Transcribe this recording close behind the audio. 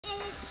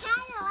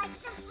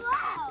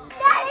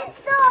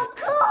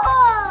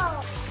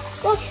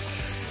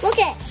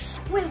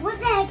Wait, what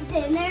the heck is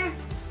in there?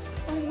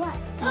 What?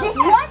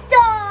 What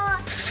the?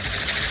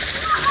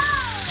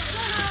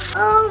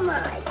 Oh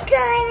my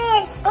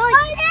goodness!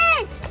 Oh, it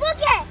is! Look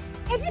at it!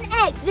 It's an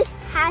egg. This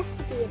has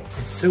to be an egg.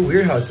 It's so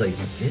weird how it's like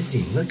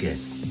busy. Look at.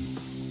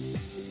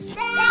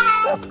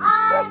 That's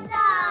awesome!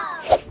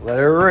 Let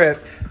her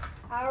rip.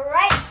 All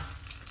right.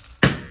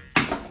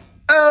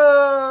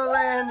 Oh,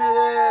 landed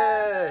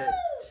it!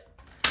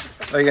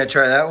 Oh, you gotta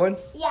try that one?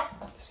 Yeah.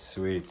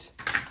 Sweet.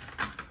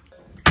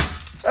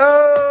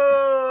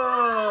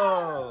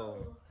 Oh!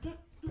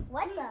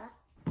 What the?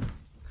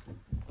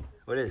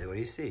 What is it? What do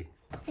you see?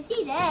 I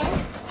see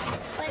this,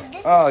 but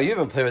this Oh, you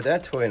haven't played with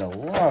that toy in a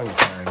long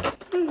time.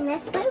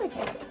 let's play with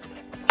it.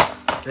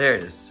 There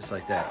it is, just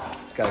like that.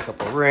 It's got a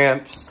couple of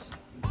ramps.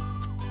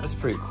 That's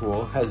pretty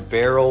cool. Has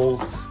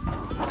barrels.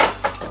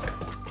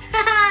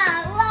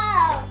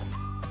 Whoa!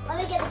 Let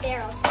me get the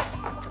barrels.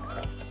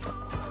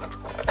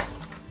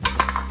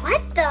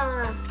 What the?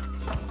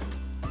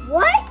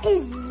 What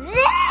is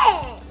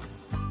this?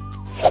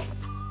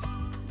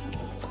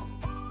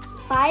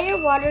 Fire,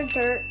 water,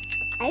 dirt,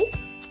 ice.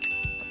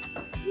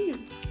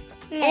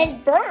 And it's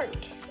burned.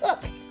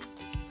 Look.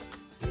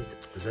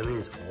 Does that mean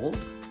it's old?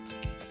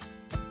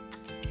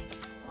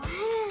 Wow.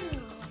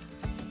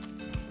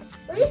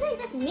 What do you think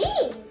this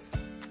means?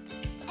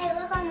 Hey,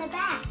 look on the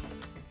back.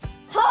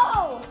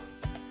 Oh!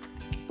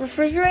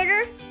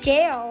 Refrigerator,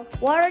 jail,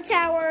 water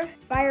tower,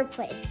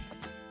 fireplace.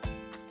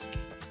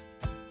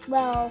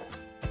 Well,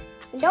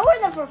 we know where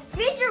the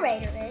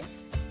refrigerator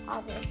is,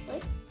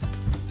 obviously.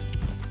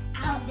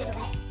 I'll do it.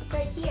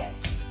 Right here.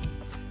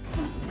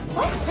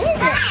 What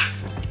is it?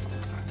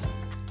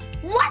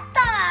 What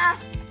the?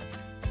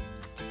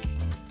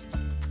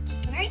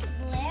 Right,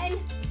 Lynn?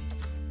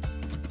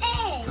 Hey,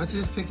 Why don't you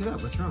just pick it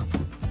up? What's wrong?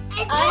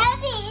 it's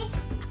heavy.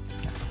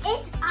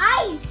 It's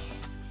ice.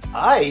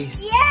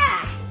 Ice?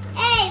 Yeah.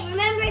 Hey,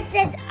 remember it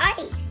says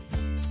ice.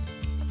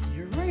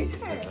 You're right,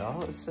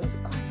 Isabel. It says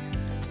ice.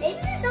 Maybe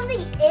there's something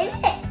in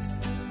it.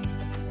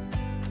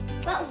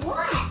 But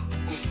what?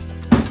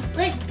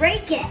 Let's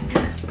break it.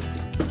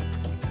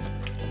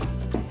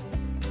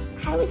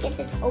 How do we get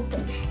this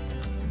open?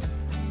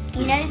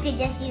 You know, you could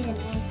just use a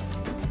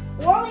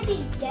knife. Or we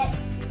could get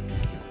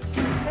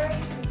some dirt.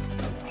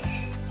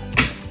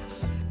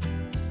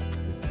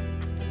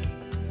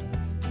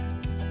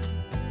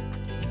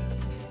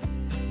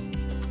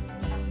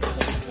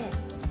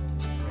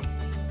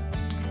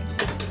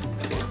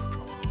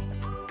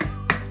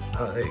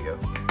 Oh, there you go.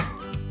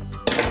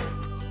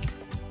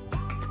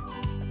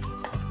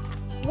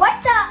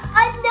 What the?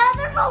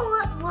 Another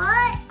balloon?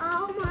 What?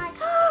 Oh my.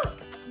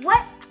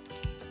 What?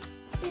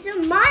 There's a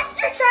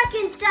monster truck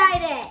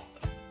inside it.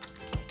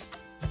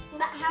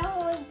 But how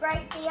will we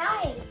break the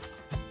ice?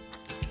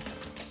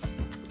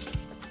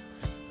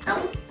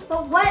 Oh,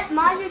 but what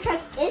monster truck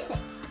is it?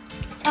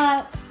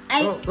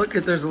 Oh, look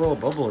at there's a little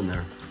bubble in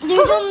there.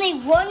 There's only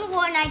one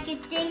I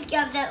could think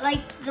of that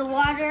likes the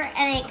water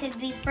and it could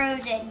be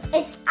frozen.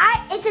 It's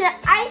an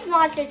ice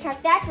monster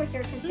truck, that's for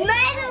sure.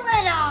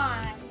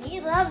 Megalodon! He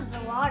loves the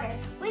water.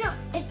 Wait, no,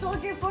 it's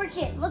Soldier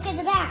Fortune. Look at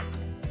the back.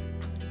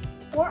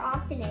 Or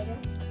Octanator.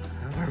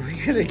 How are we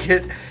gonna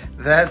get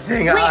that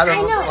thing Wait, out of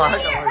I the know, block?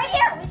 Right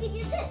here, we could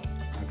use this.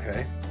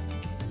 Okay.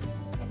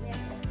 And we have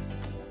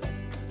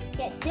to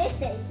get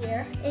this in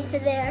here, into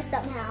there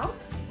somehow.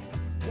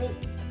 I mean,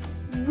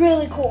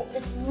 really cool.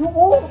 It's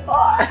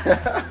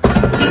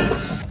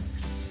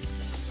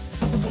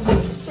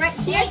right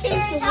here. Yes,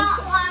 there's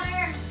hot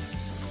water.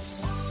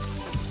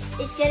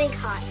 It's getting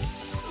hot.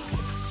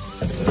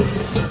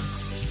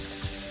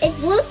 It's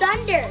Blue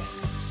Thunder.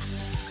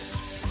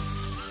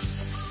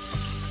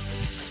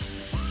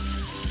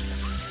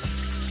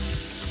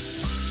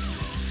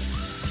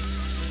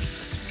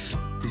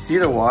 You see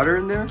the water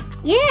in there?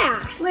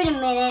 Yeah. Wait a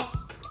minute.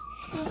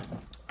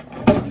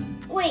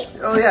 Wait.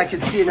 Oh yeah, I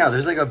can see it now.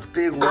 There's like a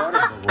big water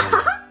bubble.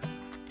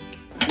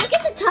 Look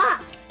at the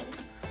top.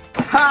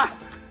 Ha!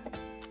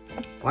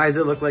 Why does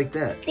it look like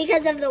that?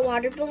 Because of the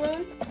water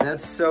balloon.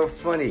 That's so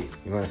funny.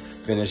 You want to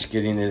finish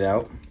getting it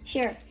out?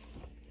 Sure.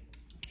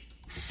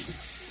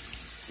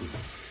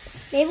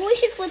 Maybe we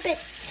should flip it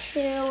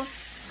to.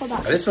 Hold on.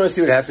 I just want to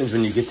see what happens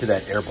when you get to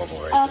that air bubble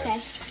right Okay. there.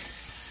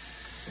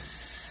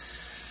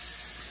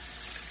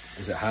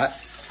 Is it hot?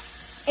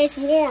 It's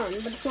warm,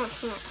 but it's not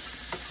hot.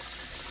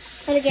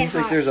 Let it get Seems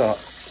hot. like there's a...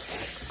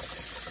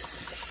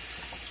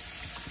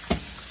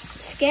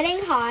 It's getting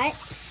hot.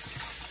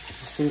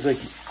 It seems like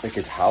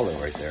it's hollow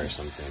right there or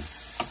something.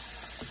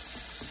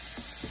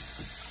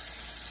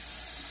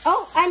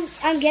 Oh, I'm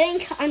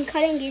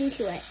cutting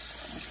into it.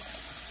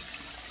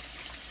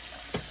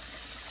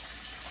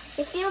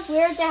 It feels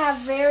weird to have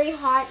very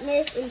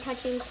hotness and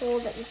touching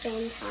cold at the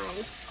same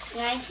time.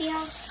 What I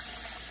feel?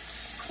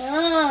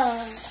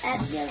 Oh, that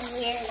feels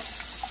weird.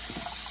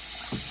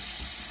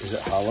 Is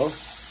it hollow?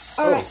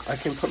 All oh, right. I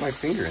can put my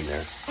finger in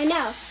there. I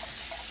know.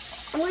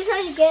 I'm going to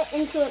try to get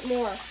into it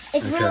more.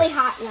 It's Okay. really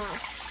hot now.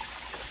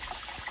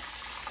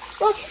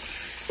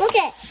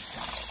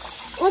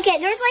 Look at.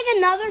 There's like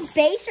another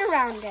base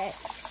around it.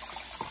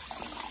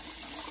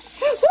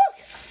 Look.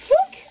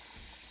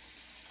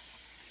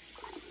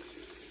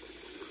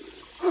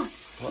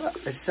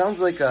 It sounds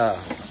like a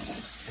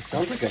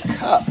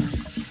cup.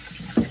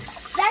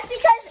 That's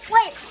because,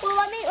 wait, well,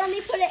 let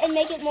me put it and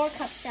make it more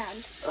cup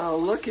sounds. Oh,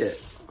 look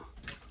it.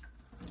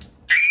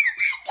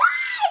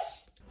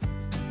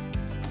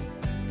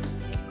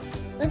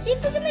 Let's see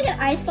if we can make an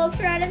ice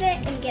sculpture out of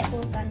it and get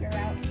little thunder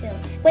out too.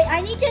 Wait,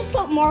 I need to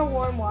put more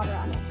warm water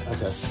on it.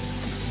 Okay.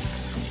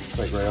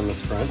 Like right on the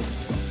front.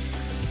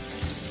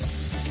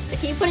 So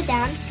can you put it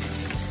down?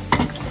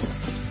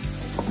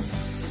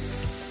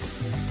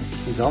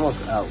 He's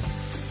almost out.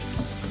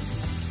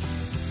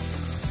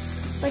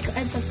 Like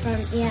at the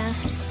front, yeah.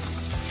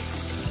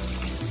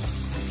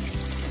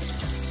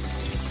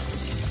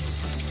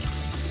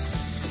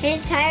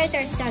 His tires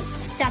are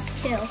stuck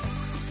too.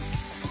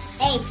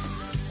 Hey,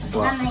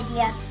 I have an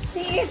idea.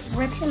 You just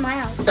rip him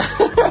out. No,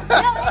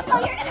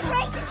 you're gonna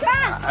break the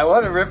truck. I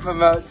want to rip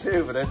him out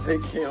too, but I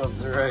think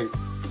Caleb's right.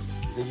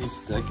 I think he's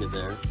stuck in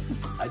there.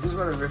 I just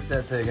want to rip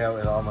that thing out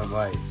with all my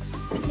might.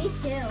 Me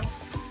too.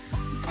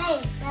 Hey,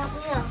 that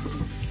wheel.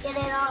 Get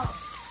it off.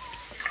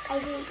 I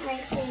think my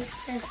thing's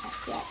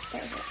perfect. Yeah,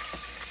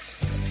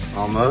 perfect.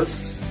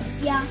 Almost?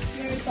 Yeah,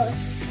 very close.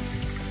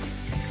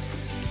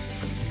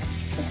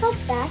 Look how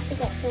fast it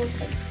got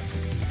filtered.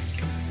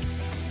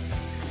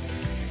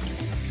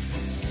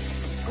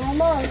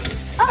 Almost.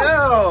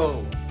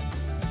 Oh!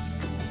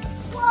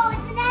 Whoa,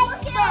 it's an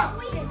accident.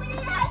 We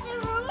didn't have to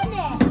ruin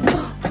it.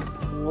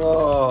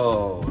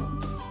 Whoa.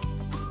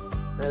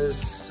 That is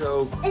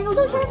so cool. And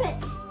don't turn it.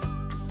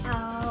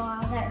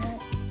 Oh, that hurt.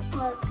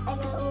 Look, I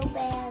got a little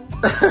band.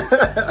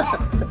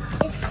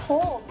 It's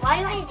cold. Why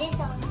do I have this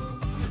on me?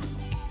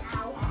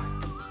 Ow.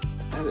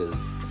 That is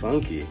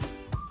funky.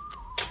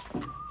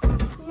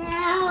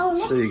 Now,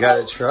 So you got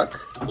a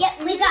truck?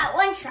 Yep, we got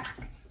one truck.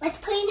 Let's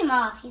clean him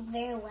off. He's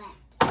very wet.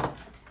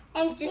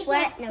 And just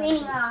wet? No,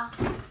 cleaning off.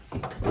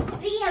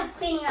 Speaking of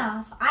cleaning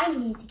off, I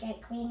need to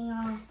get cleaning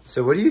off.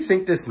 So what do you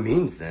think this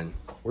means then?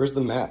 Where's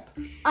the map?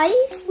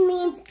 Ice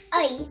means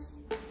ice,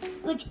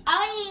 which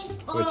ice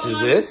belongs... Which is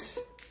this?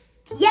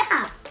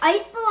 Yeah,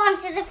 ice belongs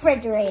to the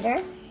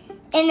refrigerator,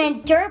 and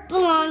then dirt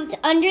belongs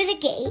under the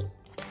gate.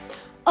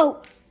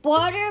 Oh,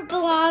 water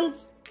belongs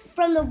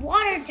from the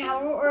water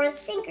tower or a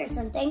sink or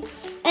something,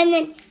 and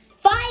then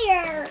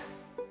fire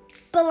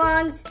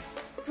belongs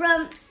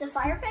from the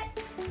fire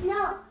pit?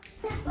 No,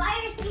 the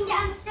fire thing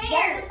downstairs.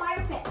 That's the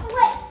fire pit.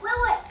 Wait.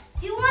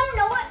 Do you want to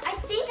know what? I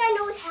think I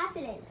know what's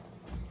happening.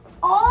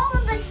 All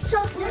of the,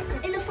 so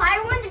in the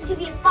fire one, there's going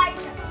to be a fire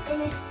truck. In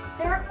the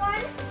dirt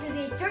one, it's going to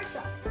be a dirt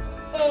truck.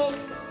 In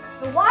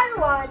the water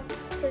one,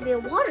 it's going to be a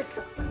water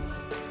truck.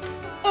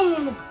 And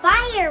in the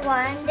fire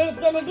one, there's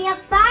going to be a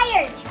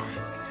fire truck.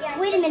 Yeah,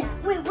 wait a minute.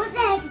 Wait, what the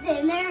heck is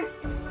in there?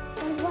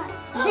 What?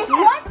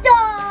 What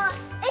the?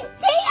 It's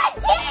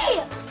TNT!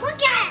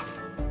 Look at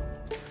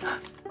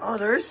it! Oh,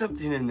 there is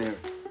something in there.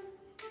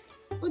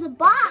 With a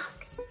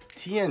box.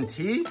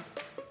 TNT?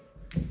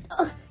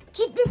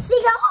 Get this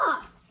thing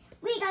off.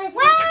 We gotta.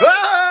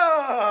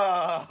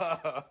 Whoa!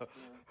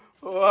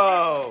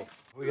 Whoa!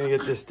 We're gonna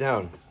get this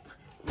down.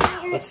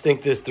 Let's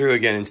think this through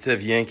again instead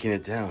of yanking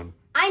it down.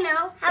 I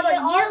know. How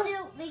about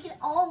you? We can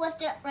all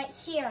lift it right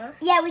here.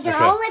 Yeah, we can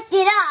all lift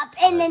it up,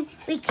 and then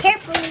we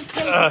carefully place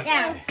it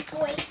down.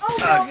 Wait. Oh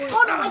no!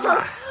 Oh no! My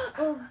toes.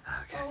 Oh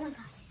my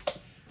gosh!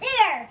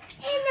 There,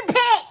 in the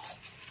pit.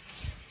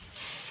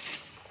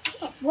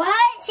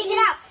 What? Take it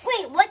out.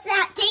 Wait, what's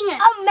that thing?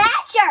 A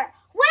masher.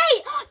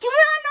 Wait, do you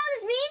not know what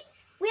this means?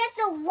 We have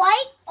to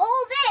light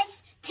all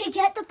this to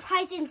get the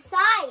prize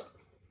inside.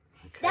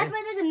 Okay. That's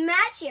why there's a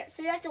match here.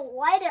 So you have to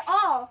light it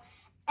all,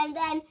 and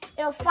then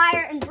it'll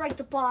fire and break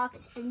the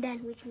box, and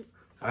then we can...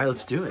 All right,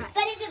 let's do it.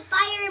 But if it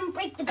fire and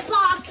break the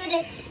box,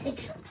 then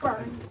it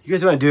burns. You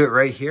guys want to do it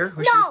right here?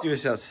 We should just do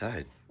this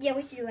outside. Yeah,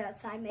 we should do it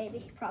outside,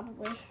 maybe,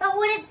 probably. But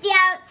what if the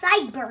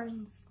outside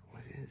burns?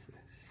 What is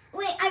this?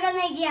 Wait, I got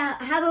an idea.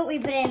 How about we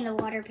put it in the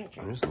water pitcher?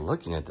 I'm just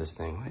looking at this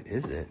thing. What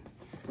is it?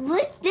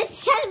 Look,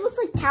 this kind of looks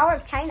like Tower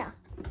of China.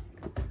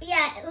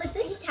 Yeah, it looks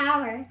like a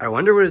tower. I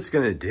wonder what it's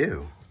going to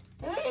do.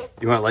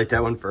 You want to light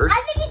that one first?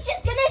 I think it's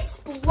just going to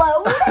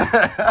explode,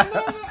 and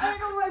then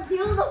it'll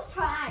reveal the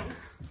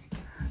prize.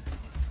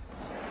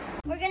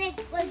 We're going to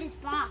explode this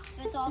box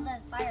with all the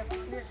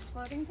fireballs. You're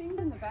exploding things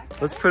in the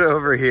back? Let's put it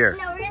over here.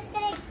 No, we're just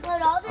going to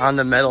explode all this. On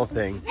the metal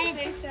thing.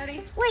 Thanks,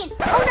 Daddy. Wait,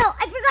 oh no,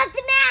 I forgot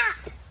the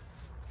map.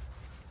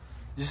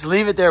 Just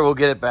leave it there. We'll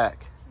get it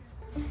back.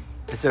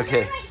 It's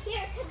okay. Put it right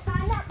here, because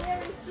I'm not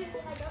very cute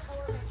and I don't know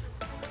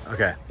where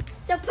Okay.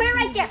 So put it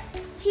right there.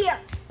 Here.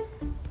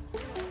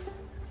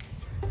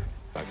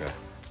 Okay.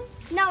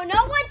 No,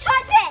 no one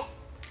touch it.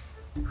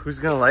 Who's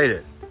going to light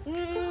it?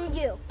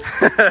 You.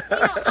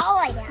 I'll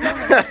light it.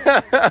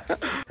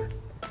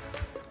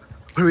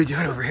 What are we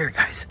doing over here,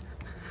 guys?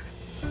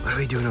 What are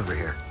we doing over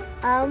here?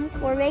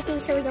 We're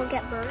making sure we don't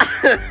get burned.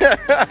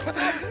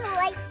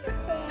 Like the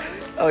thing.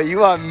 Oh, you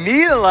want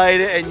me to light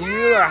it and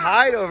you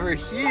hide over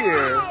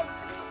here. Yes,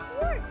 of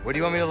course. What do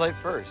you want me to light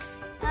first?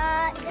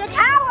 The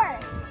tower.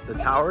 The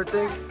tower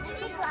thing? The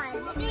big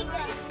one. The big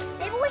one.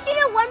 Maybe we should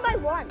do it one by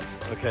one.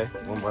 Okay,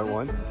 one by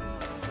one.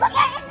 Look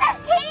at it. It says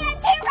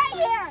TNT right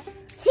here.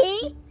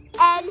 T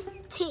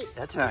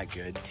That's not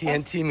good.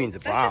 TNT means a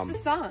bomb.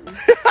 That's just a song.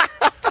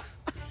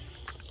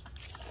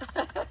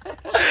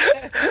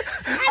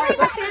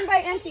 Let's stand by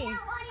Auntie.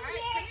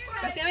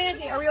 Let's stand by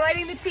Auntie. Are we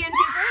lighting the TNT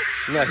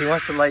first? No, he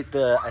wants to light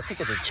the, I think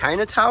it's a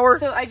China tower.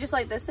 So I just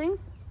light this thing?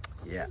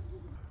 Yeah.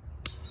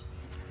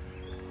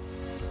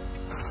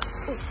 Let's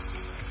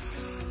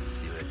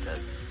see what it does.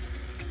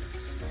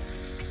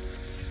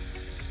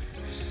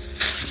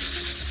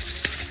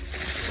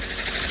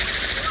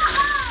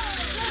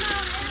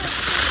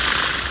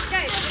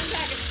 Guys,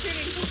 impact is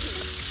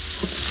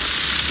shooting.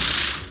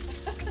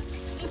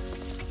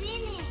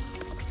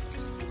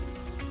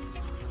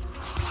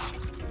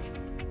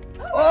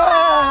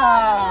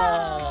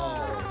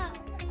 Oh!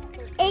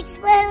 It's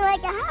spinning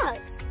like a house.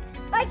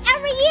 Like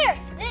every year.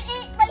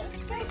 It like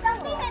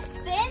something that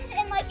spins,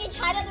 and like in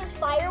China there's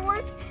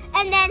fireworks,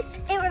 and then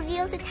it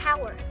reveals a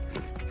tower.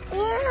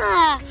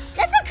 Yeah.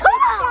 That's a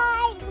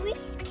cool. We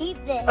should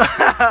keep this.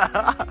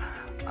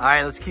 All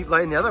right, let's keep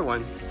lighting the other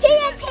ones.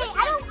 TNT.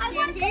 I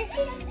want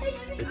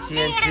TNT? The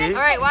TNT.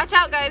 All right, watch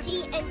out, guys.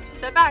 TNT.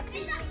 Step back.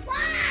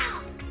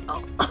 Wow.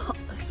 Oh,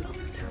 I smell it.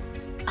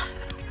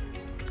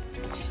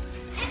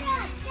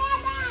 Everyone,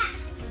 stand back.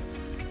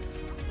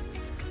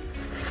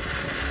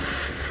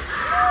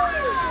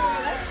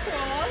 That's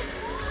cool.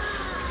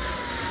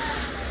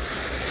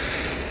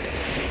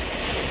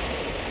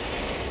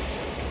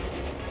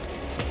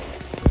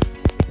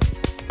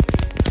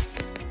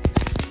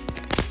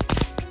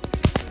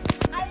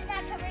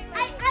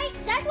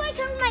 That's why I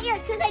covered my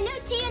ears, because I knew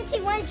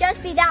TNT wouldn't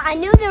just be that. I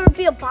knew there would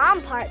be a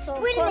bomb part. So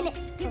wait a minute,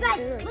 you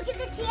guys, look at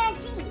the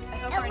TNT.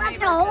 It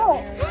left a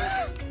hole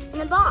in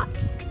the box.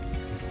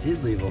 It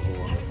did leave a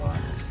hole in the box.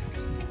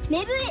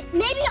 Maybe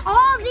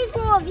all of these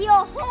will reveal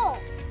a hole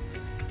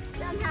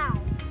somehow.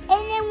 And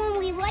then when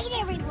we light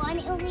everyone,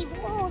 it will leave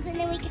holes, and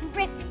then we can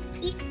rip.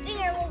 Each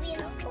finger will be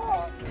in a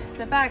hole.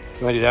 Step back.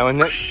 You want to do that one,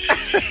 Nick?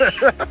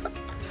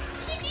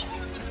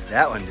 What's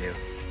that one do?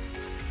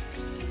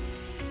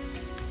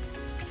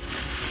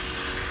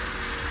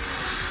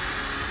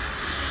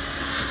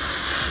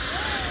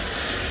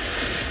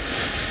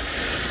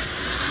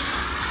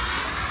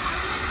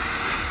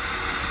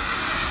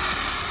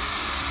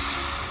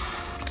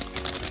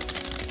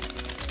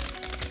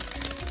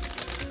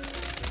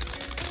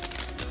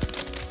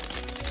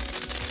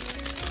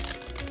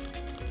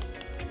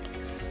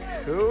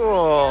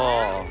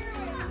 Cool.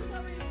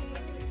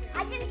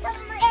 I didn't cover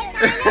my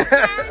ears. It kind of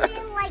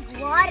sounded like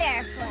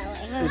water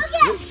flowing. Look It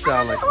did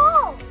sound like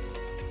hole.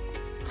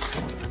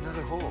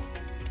 another hole.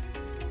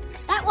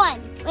 That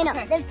one. Wait, no,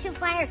 Okay. there's two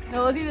fire.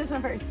 No, we'll do this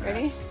one first.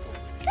 Ready?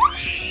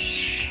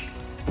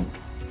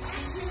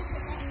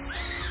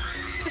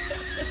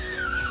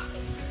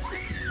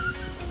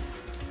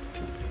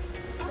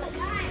 Oh my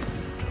god.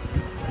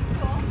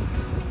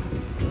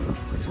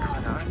 What's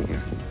going on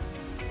here?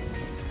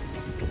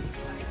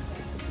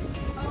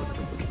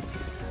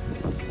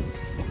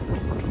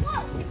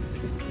 Whoa!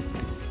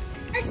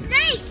 A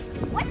snake!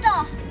 What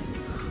the?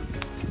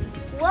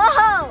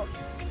 Whoa!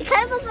 It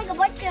kind of looks like a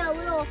bunch of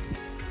little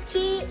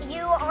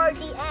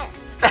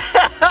TURDS.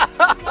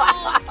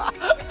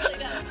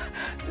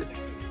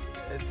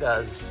 It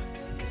does.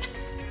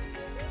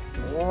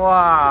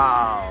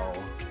 Wow.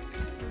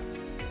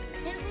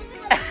 Did it leave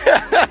another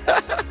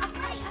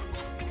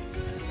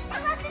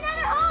I left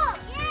another hole!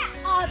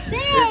 Yeah! A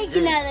big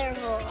did. another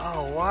hole.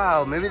 Oh,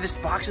 wow. Maybe this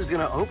box is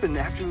going to open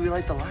after we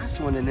light the last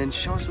one and then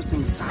show us what's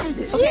inside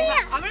it. Yeah!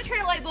 I'm gonna try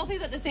to light both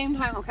these at the same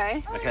time,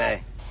 okay?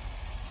 Okay.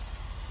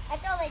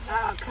 That's all they do.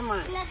 Oh, come on.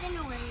 Nothing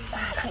to worry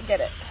about. I get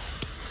it.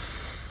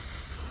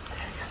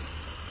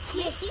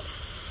 It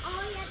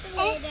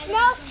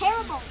smells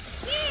terrible.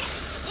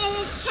 And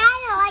it's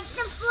kind of like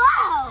the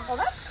flow. Oh,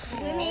 that's cool.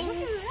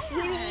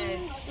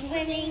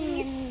 Swimming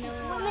in the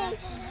water.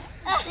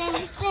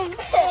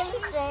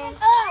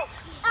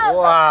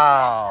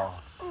 Wow.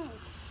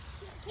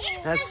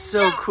 That's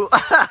so cool.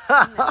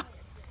 I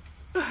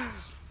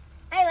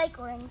like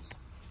orange.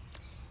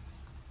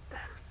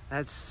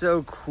 That's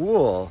so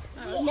cool.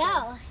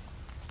 No.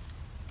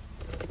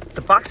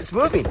 The box is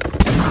moving.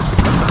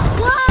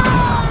 Whoa!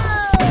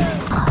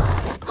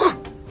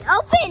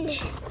 Open!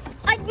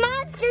 A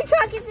monster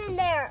truck is in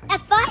there. A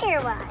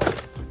fire one.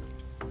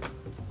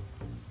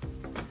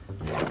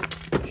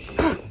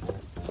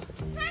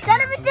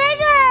 Son of a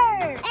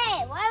digger!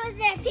 Hey, why was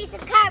there a piece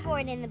of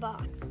cardboard in the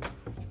box?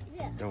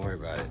 Don't worry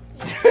about it.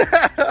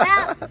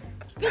 Well,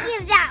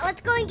 speaking of that,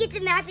 let's go and get the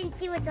map and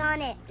see what's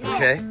on it.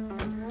 Okay.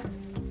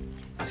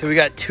 So we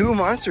got two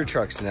monster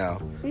trucks now.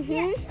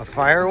 Mm-hmm. A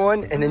fire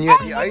one, and then you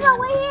have the ice No,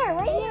 one.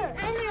 right here.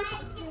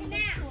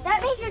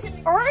 That makes us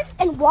earth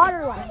and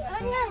water life.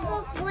 That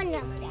was cool, wasn't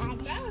it?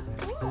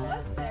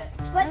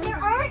 But there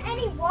aren't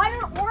any water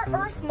or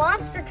earth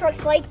monster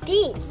trucks like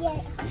these.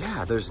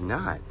 Yeah, there's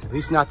not. At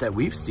least not that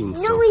we've seen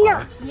so we far.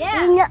 know.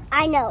 Yeah. We know.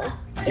 I know.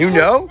 You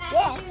know?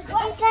 Yeah.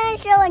 He's gonna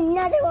show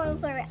another one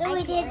for us. So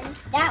we did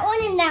that one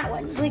and that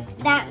one. Which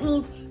that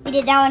means we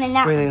did that one and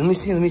that Wait, one. let me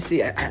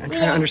see. I'm trying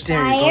to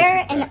understand.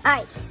 Fire and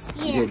ice.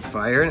 You did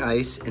fire and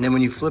ice, and then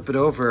when you flip it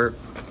over,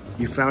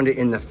 You found it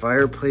in the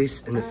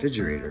fireplace and the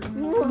refrigerator.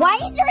 Why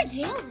is there a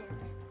jail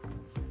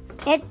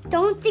there? I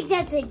don't think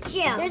that's a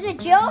jail. There's a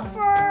jail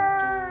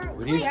for...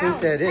 What do you think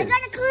that is? I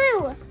got a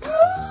clue.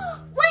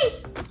 Wait,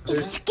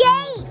 it's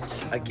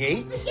gate. A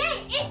gate? It's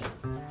gate.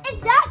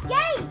 It's that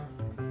gate.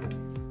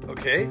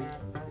 Okay,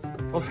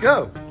 let's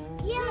go.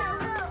 Yeah,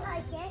 I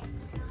like it.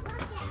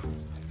 Look at it.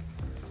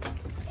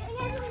 It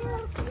has a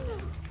little clue.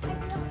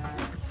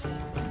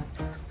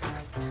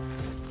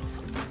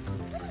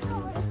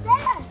 What is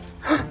that?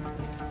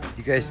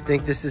 You guys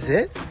think this is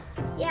it?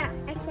 Yeah,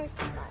 exorcist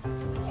spot.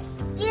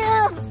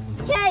 Yeah.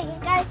 Okay, you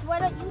guys, why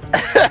don't you do it?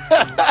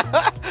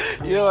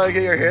 You don't want to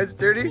get your hands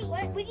dirty?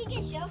 We can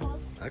get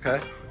shovels. Okay.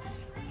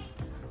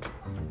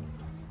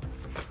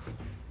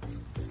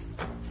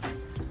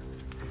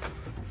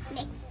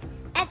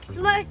 X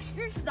marks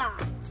the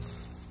spot.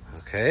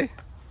 Okay.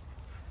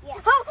 Yeah.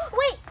 Oh,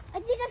 wait! I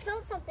think I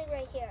found something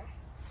right here.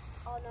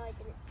 Oh, no, I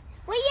didn't.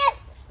 Wait,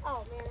 yes!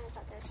 Oh, man, I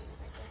thought there was something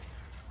right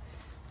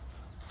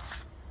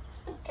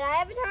there. Can I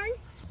have a turn?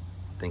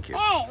 Thank you.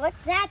 Hey,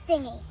 what's that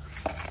thingy?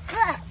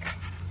 Look.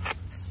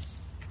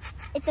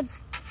 It's a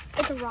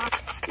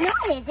rock. No,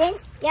 it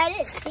isn't. Yeah,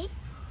 it is. See?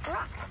 A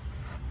rock.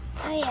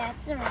 Oh, yeah,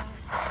 it's a rock.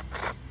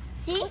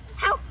 See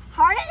how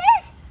hard it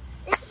is?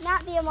 This would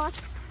not be a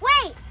monster.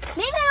 Wait!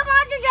 Maybe the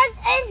monster just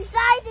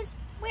inside this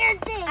weird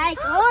thing. I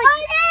told you.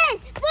 Oh, it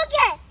is! Look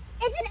at it!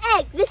 It's an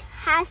egg. This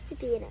has to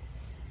be an egg.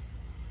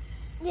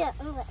 Yeah,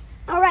 okay.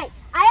 All right.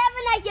 I have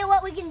an idea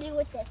what we can do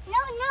with this.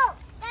 No.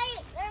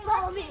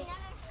 Follow me.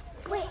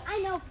 Wait, I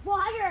know.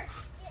 Water.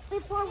 We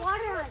pour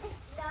water on it.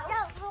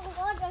 No,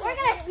 we're going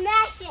to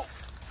smash it.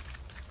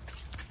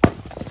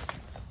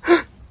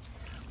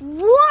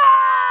 Whoa!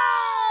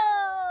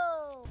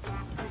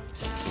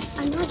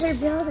 Another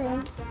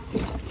building.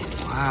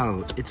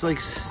 Wow, it's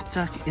like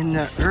stuck in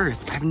the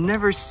earth. I've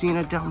never seen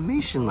a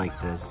Dalmatian like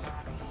this.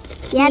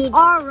 Yeah, it's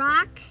all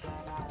rock.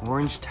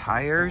 Orange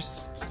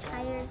tires.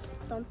 Tires,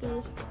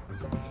 bumpy.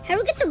 How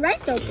do we get the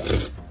rest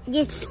open?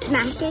 Just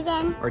smash it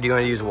again? Or do you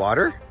want to use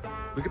water?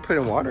 We could put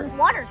in water.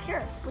 Water,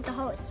 sure, with the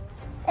hose.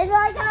 It's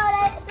like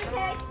that. It's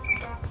okay.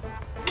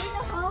 With the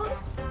hose.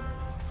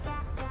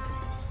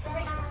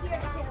 Right here,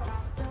 too.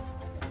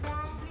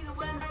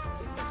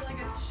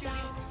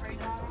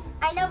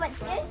 I know, but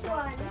this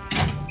one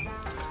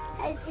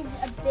is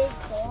a big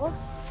hole.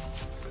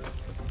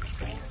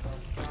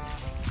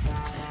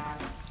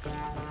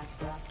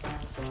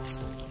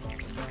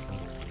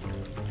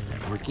 Is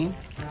that working?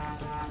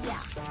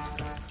 Yeah.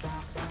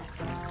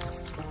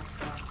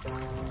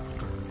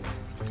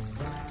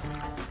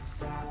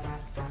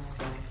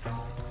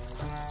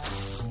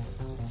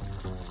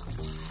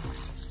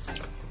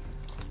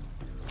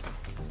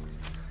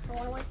 I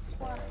want to waste this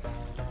water.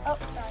 Oh,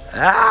 sorry.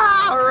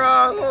 Ah,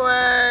 wrong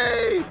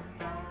way!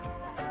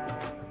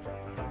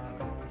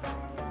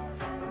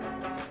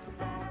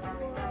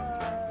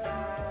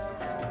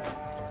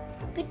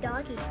 Good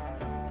doggy.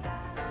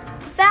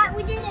 Fat,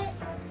 we did it.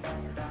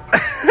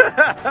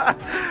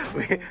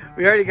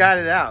 we already got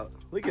it out.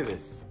 Look at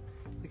this.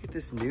 Look at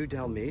this new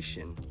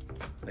Dalmatian.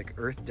 Like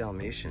Earth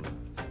Dalmatian.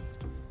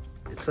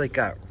 It's like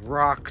got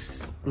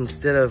rocks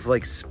instead of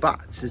like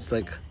spots. It's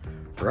like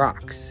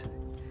rocks.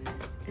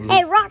 And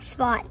Hey, rock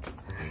spots.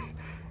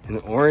 And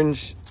the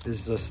orange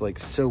is just like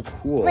so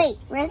cool. Wait,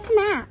 where's the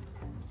map?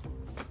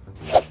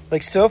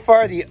 Like so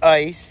far the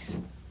ice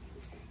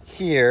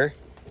here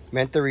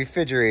meant the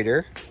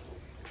refrigerator.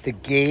 The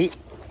gate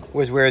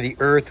was where the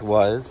earth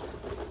was.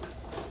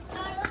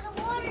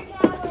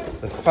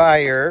 The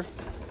fire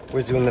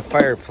was in the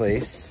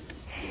fireplace.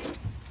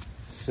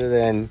 So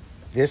then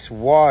this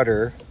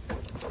water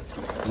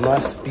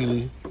must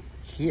be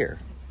here.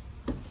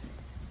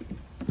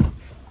 All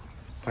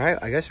right,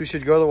 I guess we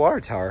should go to the water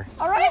tower.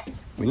 All right.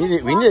 We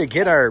need to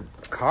get our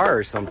car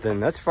or something.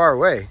 That's far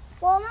away.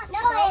 Well, not so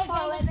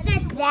far away, but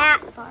it's not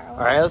that far away.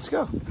 All right, let's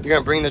go. You're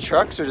gonna bring the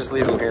trucks or just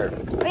leave them here?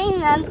 Bring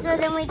them so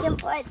then we can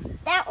put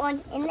that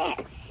one in there,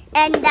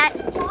 and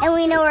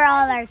we know where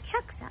all our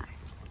trucks are.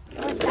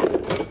 So let's go.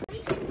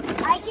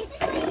 I can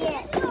see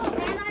it.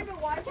 Stand under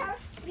water tower.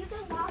 You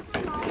can walk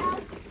from my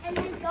house and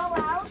then go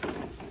out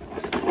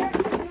here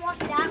and walk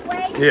that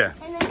way. Yeah.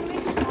 And then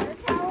reach the water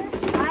tower.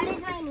 Why did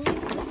my knees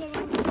keep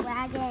hitting the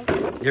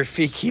wagon? Your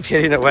feet keep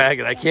hitting the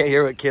wagon. I can't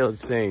hear what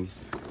Caleb's saying.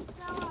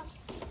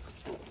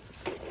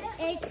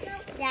 It's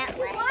that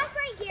way. You walk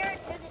right here.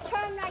 There's a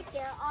turn right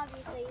there.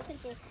 Obviously, you can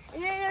see.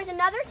 And then there's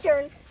another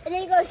turn, and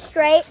then you go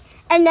straight,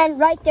 and then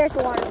right there's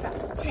the water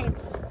fountain.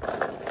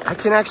 I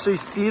can actually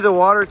see the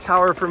water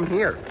tower from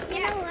here. You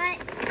know what?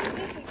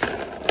 This is sick.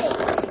 I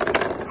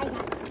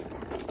got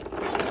this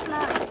stuff. It's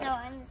small, so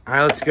I'm just... All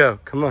right, let's go.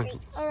 Come on.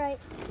 All right,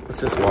 Let's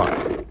just walk.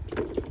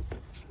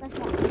 let's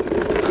walk.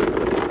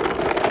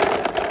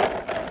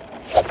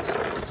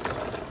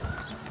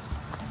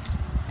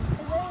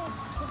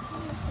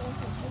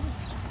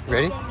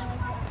 Ready?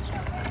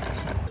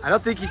 I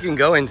don't think you can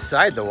go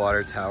inside the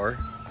water tower.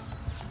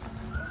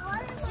 Do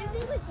you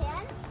think we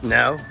can?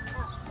 No.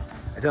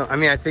 I don't. I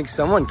mean, I think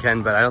someone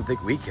can, but I don't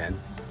think we can.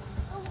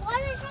 The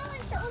water tower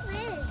is so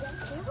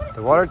big.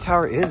 The water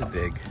tower is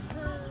big.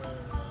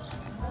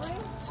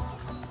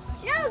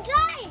 No,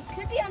 guys!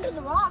 Could be under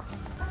the rocks.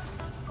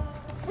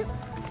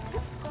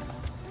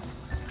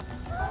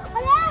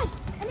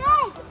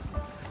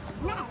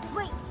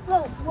 Wait,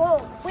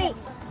 whoa, wait.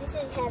 This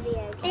is heavy.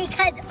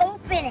 Because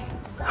open it.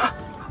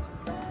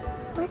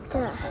 What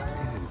the?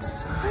 Something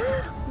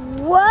inside.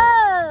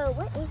 Whoa!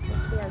 What is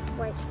this weird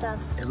white stuff?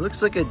 It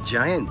looks like a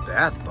giant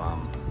bath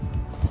bomb.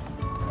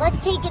 Let's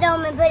take it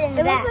home and put it in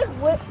the bath.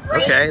 Looks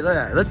like Okay,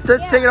 let's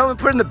take it home and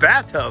put it in the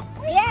bathtub.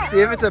 Yeah.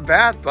 See if it's a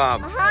bath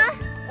bomb. Uh-huh.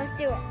 Let's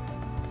do it.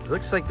 It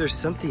looks like there's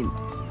something.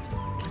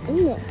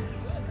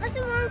 That's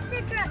a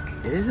monster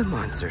truck. It is a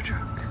monster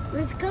truck.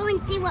 Let's go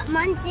and see what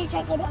monster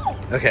truck it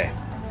is. Okay.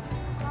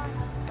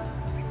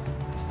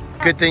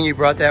 Good thing you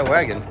brought that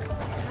wagon.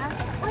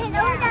 Wait, no,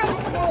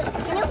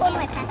 can you hold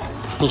my pen?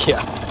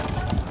 Yeah.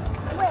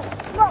 Wait,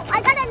 whoa,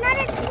 I got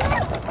another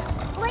clue.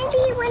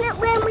 Maybe when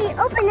we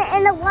open it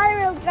and the water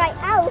will dry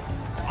out,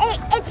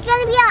 it's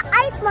gonna be an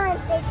ice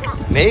monster truck.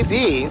 Maybe.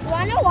 You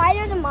wanna know why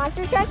there's a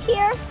monster truck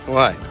here?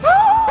 What?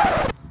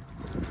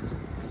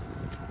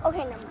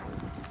 Okay, never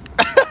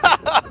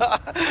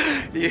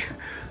mind.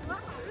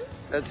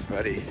 That's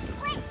funny.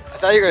 I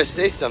thought you were gonna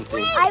say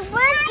something. I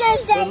was gonna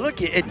say. But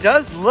look, it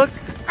does look.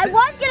 I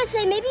was gonna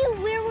say maybe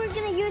we're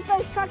gonna use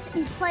those trucks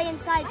and play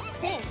inside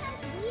things.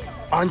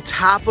 On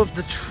top of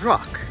the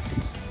truck,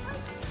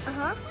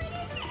 Uh-huh.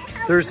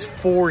 there's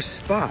 4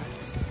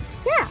 spots.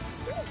 Yeah.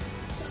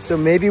 So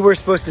maybe we're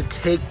supposed to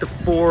take the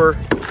 4.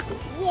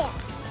 Yeah.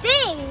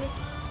 Things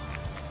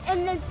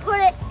and then put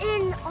it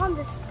in on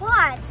the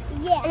spots.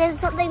 Yeah. And then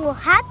something will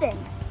happen.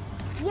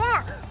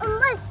 Yeah.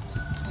 Unless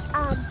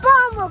a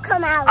bomb will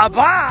come out. A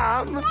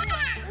bomb?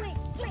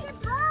 Wait, a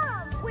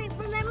bomb. Wait,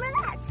 remember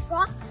that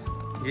truck?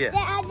 Yeah.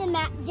 That had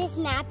this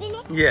map in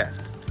it. Yeah.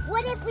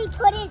 What if we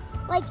put it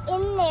like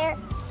in there?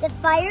 The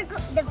fire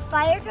truck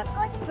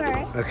goes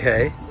first,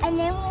 Okay. and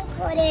then we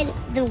put in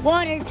the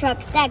water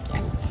truck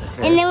second,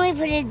 Okay. and then we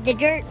put in the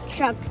dirt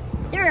truck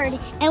third,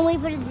 and we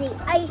put in the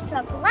ice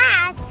truck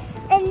last,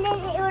 and then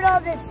it would all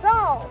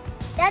dissolve.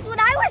 That's what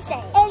I was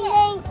saying. And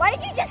then Why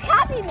did you just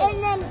copy me? and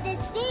then the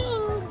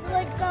things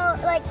would go,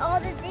 like all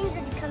the things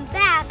would come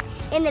back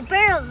in the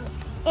barrel,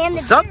 and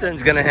the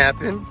Something's gonna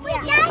happen. Wait,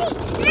 Daddy,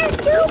 there's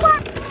 2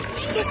 more.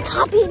 She just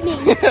copied me.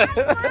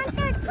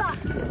 Monster truck.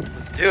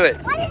 Let's do it.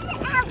 Why does it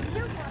have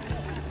wheels on it?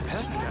 I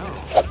don't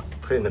know.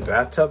 Put it in the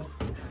bathtub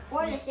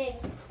Or the sink.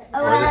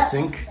 or the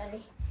sink.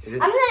 It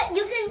is. I'm gonna.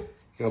 You can.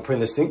 You want to put it in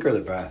the sink or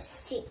the bath?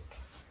 Sink.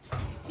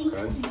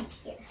 Okay.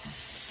 Easier.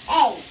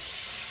 Hey.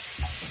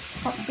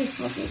 Oh, this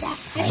will do that.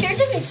 You sure it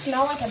doesn't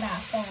smell like a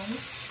bath bomb?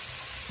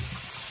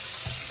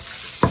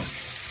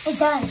 It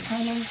does,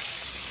 kind of.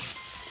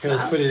 Here,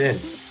 let's put it in.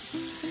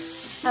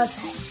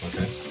 Okay.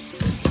 Okay.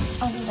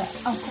 Over there.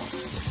 Okay.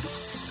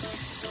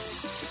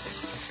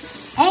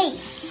 Hey,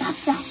 stop.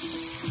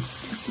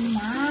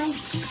 My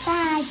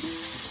side.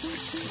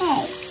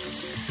 Hey.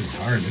 This is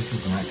hard. This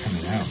is not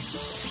coming out.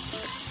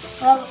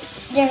 Well,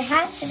 there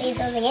has to be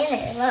something in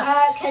there. Look.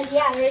 Cause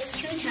yeah, there's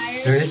 2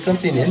 tires. There is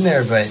something in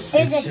there, but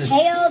There's it's a just.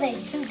 tail,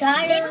 there's 2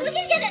 tires. Maybe we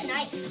can get a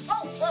knife.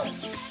 Oh, whoa.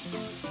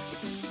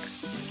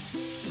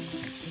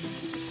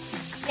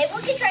 Maybe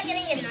we can try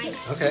getting a knife.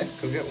 Okay,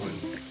 go get one.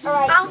 All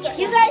right. I'll get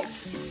you one.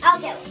 guys. I'll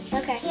get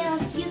one. Okay.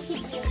 You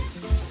keep yours.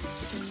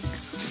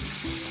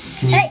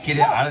 Can you Hey, get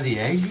it out of the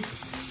egg?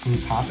 Can you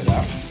pop it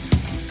out?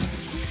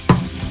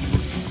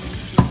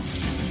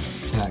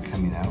 It's not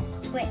coming out.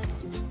 Wait.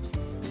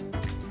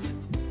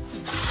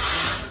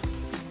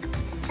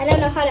 I don't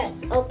know how to.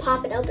 I'll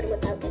pop it open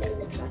without getting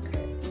the truck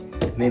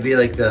hurt. Maybe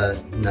like the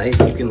knife,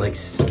 you can like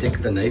stick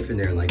the knife in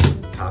there and like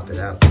pop it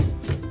out.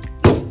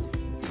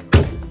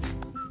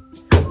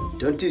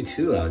 Don't do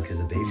too loud because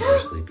the babies are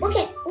sleeping. Look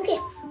it.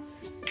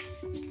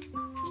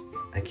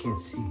 I can't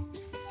see.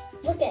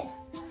 Look it.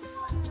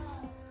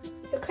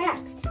 The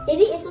cracks.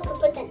 Maybe Isabel could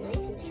put that knife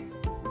in there.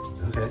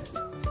 Okay.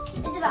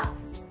 Isabel.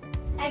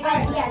 I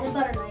got it. Yeah, the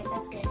butter knife.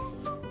 That's good.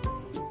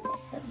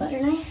 The butter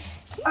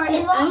knife. All right,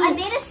 Isabel, I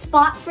made a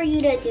spot for you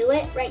to do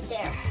it right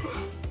there.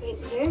 Right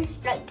here.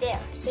 Right there.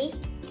 See?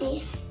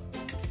 Yeah.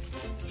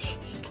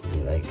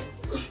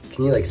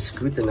 Can you like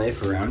scoot the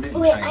knife around it?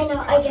 and Wait, try I and know.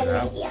 pop I get it an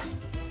out? idea.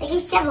 Like a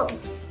shovel.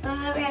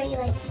 Remember how you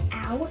like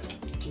out?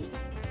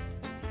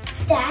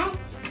 That.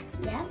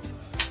 Yep.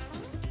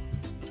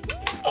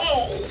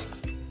 Hey.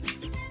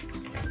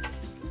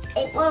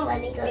 It won't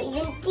let me go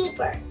even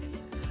deeper.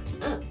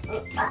 Can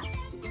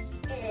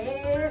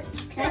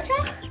I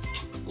try?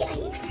 Yeah,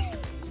 you try.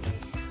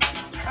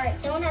 All right,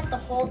 someone has to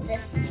hold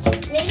this.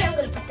 Maybe I'm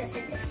gonna put this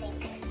in the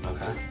sink.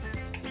 Okay.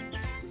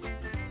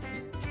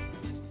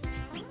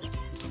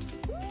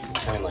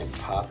 Try and like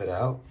pop it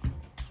out.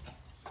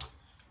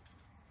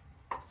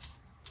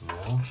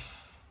 No.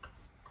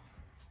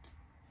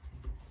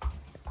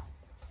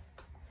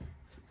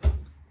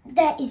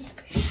 That is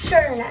for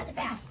sure not a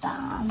bath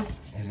bomb.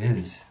 It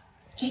is.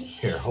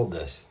 Here, hold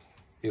this.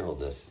 You hold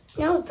this.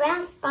 No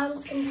bath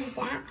bomb's gonna be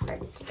that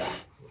hard to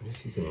get. What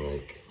if you can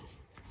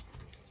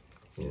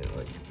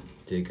like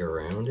dig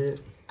around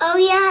it? Oh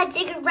yeah,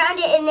 dig around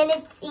it and then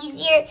it's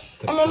easier.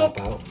 To and then pop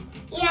it, out.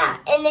 yeah,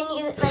 and then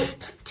you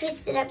like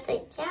twist it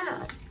upside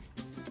down.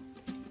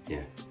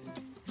 Yeah.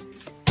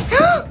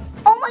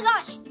 Oh my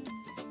gosh!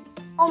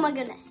 Oh my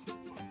goodness.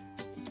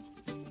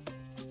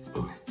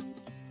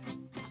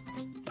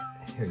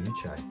 Here, you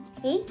try.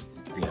 Me?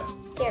 Yeah.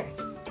 Here.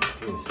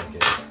 Give me a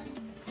second.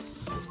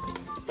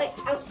 Wait,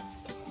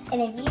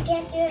 and if you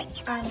can't do it,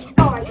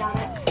 oh, I got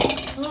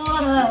it.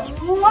 Whoa!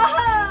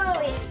 Whoa!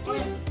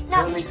 Wait, no.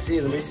 Let me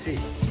see. Let me see.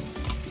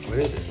 What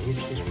is it? Let me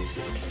see. Let me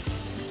see.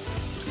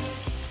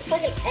 It's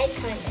like an egg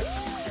kind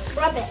of.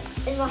 Rub it.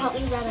 It will help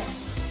me rub it.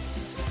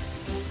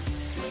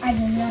 I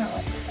don't know.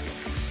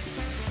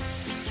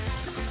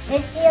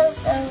 This feels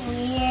so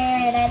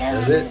weird. I don't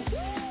Does know. it?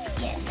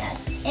 Yeah, it does.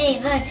 Hey,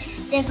 look.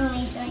 It's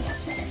definitely showing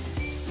up better.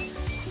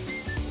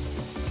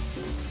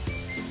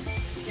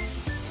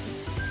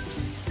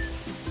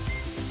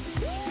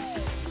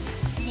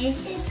 This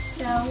is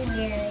so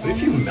weird. What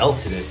if you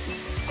melted it?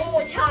 Oh,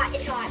 it's hot.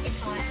 It's hot. It's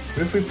hot.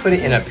 What if we put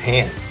it in a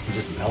pan and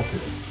just melted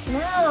it?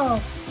 No.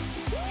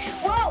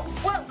 Whoa,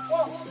 whoa,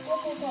 whoa, whoa,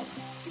 whoa, whoa.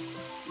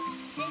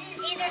 This is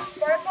either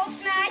Sparkle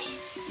Smash,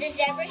 the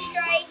Zebra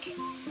Strike.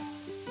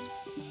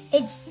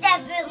 It's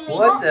definitely.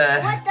 What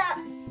the? What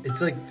the?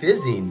 It's like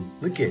fizzing.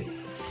 Look it.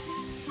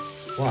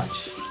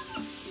 Watch.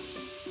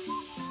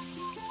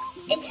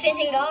 It's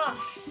fizzing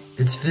off.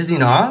 It's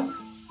fizzing off?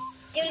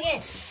 Do it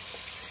again.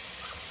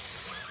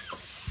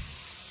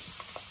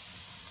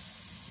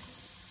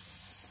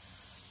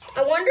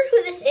 I wonder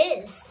who this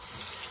is.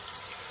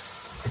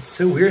 It's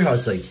so weird how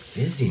it's like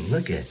fizzing.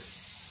 Look it.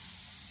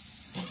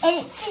 And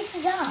it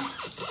fizzes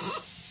off.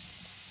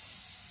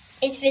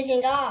 It's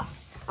fizzing off.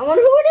 I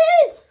wonder who it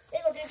is.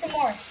 Maybe we'll do some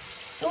more.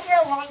 Do it for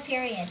a long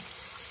period.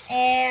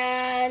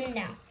 And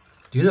now.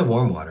 Do the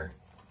warm water.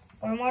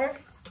 Warm water.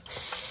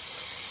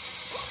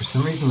 For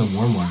some reason, the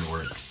warm water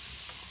works.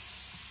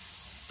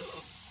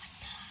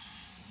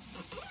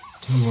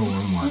 Do more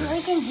warm water.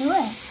 We can do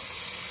it.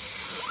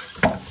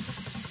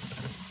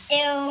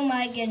 Oh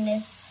my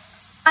goodness.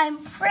 I'm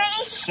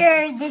pretty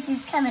sure this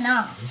is coming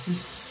off. This is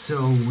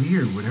so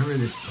weird, whatever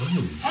this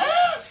is. I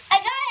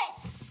got it!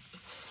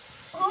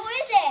 Who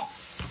is it?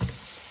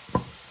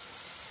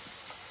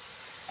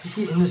 Look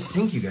it in the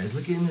sink, you guys.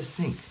 Look it in the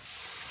sink.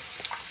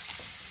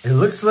 It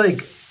looks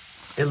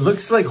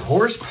like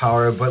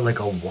horsepower, but like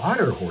a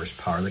water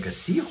horsepower, like a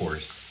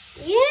seahorse.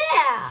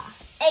 Yeah.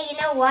 Hey, you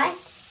know what?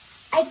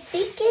 I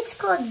think it's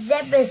called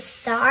Zebra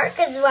Star,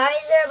 because why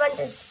is there a bunch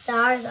of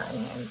stars on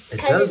him? It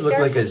does look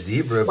like a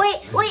zebra. Wait,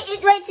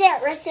 it's right there.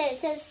 Right there. It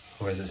says.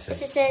 What does it say?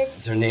 It says.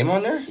 Is there a name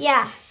on there?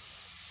 Yeah.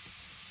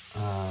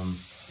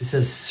 It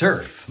says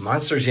Surf.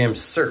 Monster Jam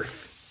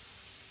Surf.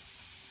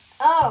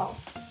 Oh.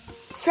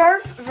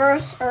 Surf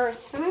versus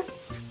Earth.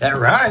 That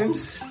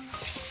rhymes.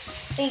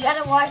 So you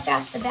gotta wash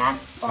off the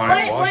bath. All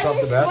right, wash off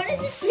the bath. What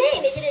is its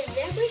name? Is it a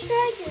Zebra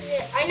Strike? Is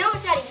it? I know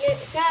it's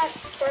not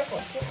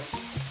Sparkle.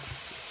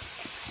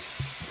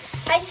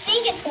 I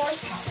think it's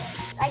horsepower.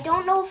 I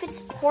don't know if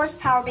it's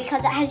horsepower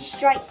because it has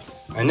stripes.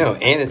 I know,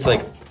 and it's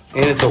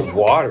a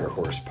water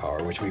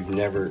horsepower, which we've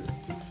never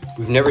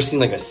seen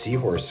like a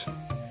seahorse.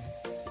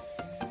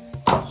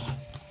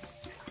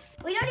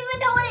 We don't even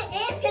know what it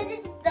is because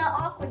the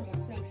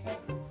awkwardness makes it.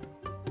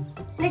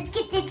 Let's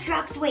get the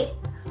trucks. Wait.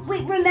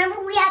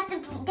 Remember we have to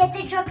get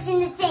the trucks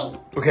in the thing.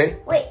 Okay.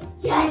 Wait.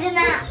 Yeah, the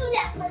map.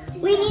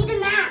 We need the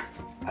map.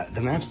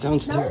 The map's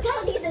downstairs.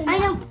 I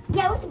know.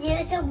 Yeah, we can do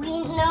it so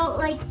we know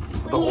like.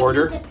 The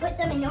order? We have to put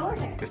them in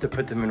order. You have to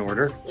put them in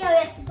order? Yeah, we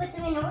have to put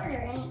them in order.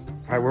 And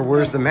All right,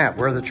 where's the map?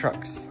 Where are the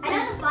trucks? I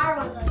know the fire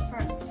one goes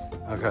first.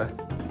 Okay.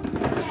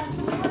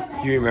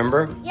 Yeah, Do you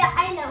remember? yeah,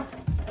 I know.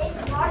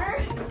 It's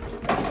water.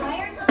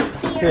 Fire goes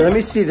here. Here, let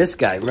me see this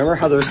guy. Remember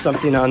how there was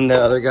something on the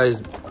other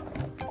guy's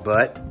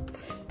butt?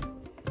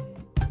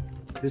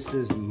 This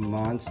is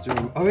Monster...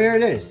 Oh, here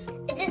it is.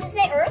 Does it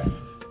say Earth?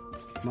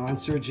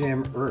 Monster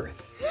Jam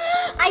Earth.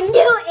 I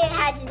knew it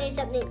had to do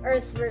something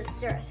Earth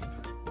versus Earth.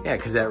 Yeah,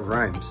 because that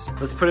rhymes.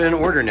 Let's put it in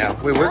order now.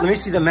 Wait, let me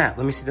see the map.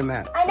 Let me see the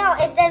map. I know.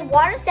 It says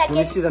water second.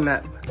 Let me see the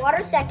map.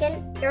 Water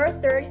second,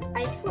 earth third,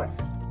 ice fourth.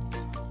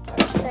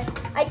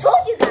 I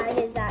told you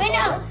guys that. I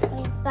know.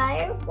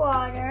 Fire,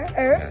 water,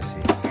 earth. Yeah,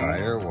 see.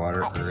 Fire,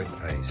 water, earth,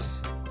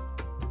 ice.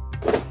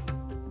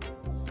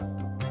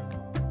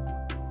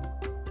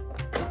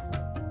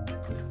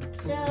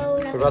 So.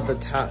 What about the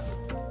top?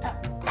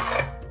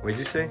 What did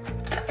you say?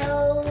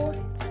 So.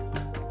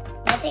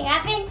 Nothing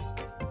happened?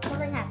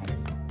 Nothing happened.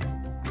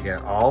 You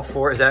got all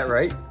four. Is that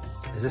right?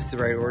 Is this the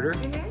right order?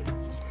 Mm-hmm.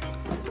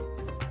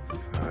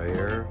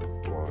 Fire,